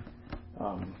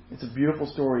 It's a beautiful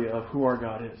story of who our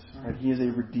God is. Right? He is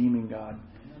a redeeming God.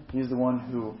 He is the one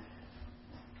who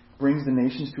brings the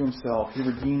nations to Himself. He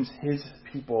redeems His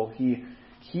people. He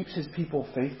keeps His people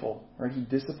faithful. Right? He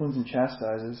disciplines and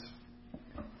chastises.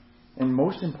 And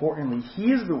most importantly,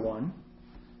 He is the one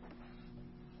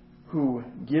who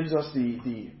gives us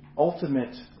the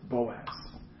ultimate Boaz.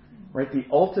 Right? The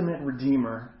ultimate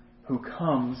Redeemer who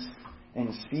comes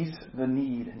and sees the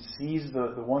need and sees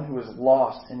the one who is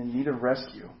lost and in need of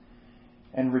rescue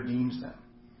and redeems them.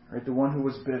 Right? The one who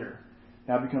was bitter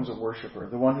now becomes a worshiper.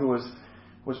 The one who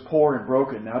was poor and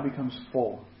broken now becomes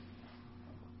full.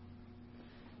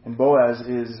 And Boaz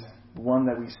is one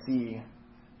that we see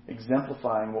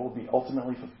exemplifying what will be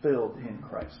ultimately fulfilled in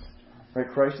Christ. Right?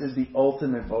 Christ is the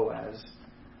ultimate Boaz,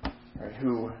 right?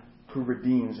 Who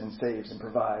redeems and saves and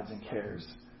provides and cares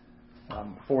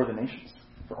for the nations,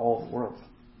 for all the world.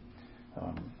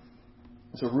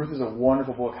 So Ruth is a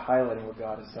wonderful book highlighting what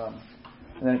God has done.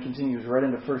 And then it continues right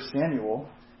into 1 Samuel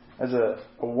as a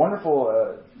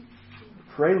wonderful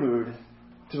prelude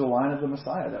to the line of the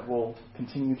Messiah that will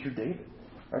continue through David.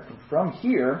 Right? From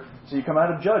here, so you come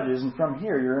out of Judges, and from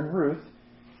here you're in Ruth,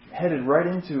 headed right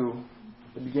into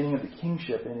the beginning of the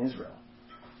kingship in Israel.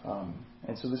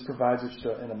 And so this provides just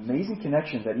an amazing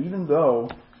connection that even though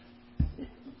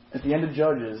at the end of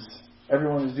Judges,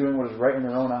 everyone is doing what is right in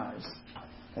their own eyes,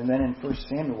 and then in 1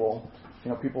 Samuel,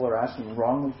 people are asking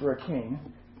wrongly for a king,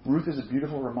 Ruth is a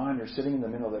beautiful reminder sitting in the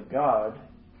middle that God,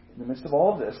 in the midst of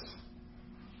all of this,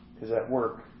 is at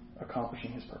work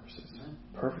accomplishing His purposes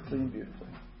perfectly and beautifully.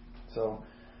 So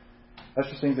that's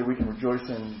just things that we can rejoice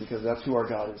in because that's who our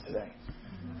God is today.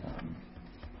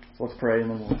 So let's pray and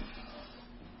then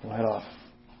we'll head off.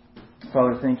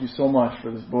 Father, thank you so much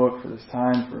for this book, for this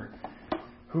time, for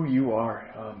who you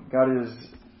are. God,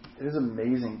 it is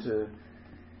amazing to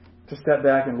step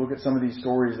back and look at some of these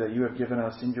stories that you have given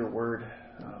us in your word,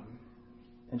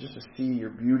 and just to see your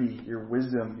beauty, your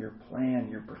wisdom, your plan,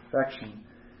 your perfection,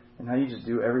 and how you just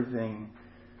do everything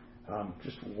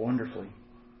just wonderfully.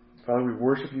 Father, we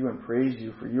worship you and praise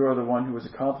you, for you are the one who is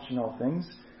accomplishing all things,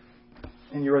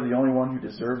 and you are the only one who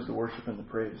deserves the worship and the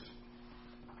praise.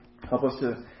 Help us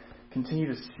to continue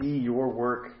to see your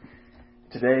work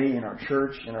today in our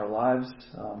church, in our lives.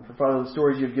 For Father, the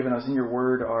stories you've given us in your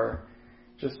word are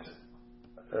just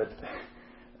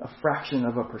a fraction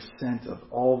of a % of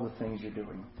all the things you're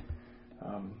doing.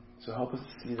 So help us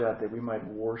to see that we might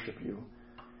worship you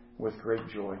with great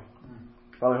joy.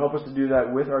 Father, help us to do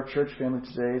that with our church family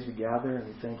today as we gather, and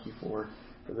we thank you for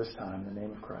this time. In the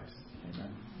name of Christ.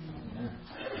 Amen.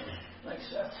 Thanks,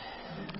 Seth.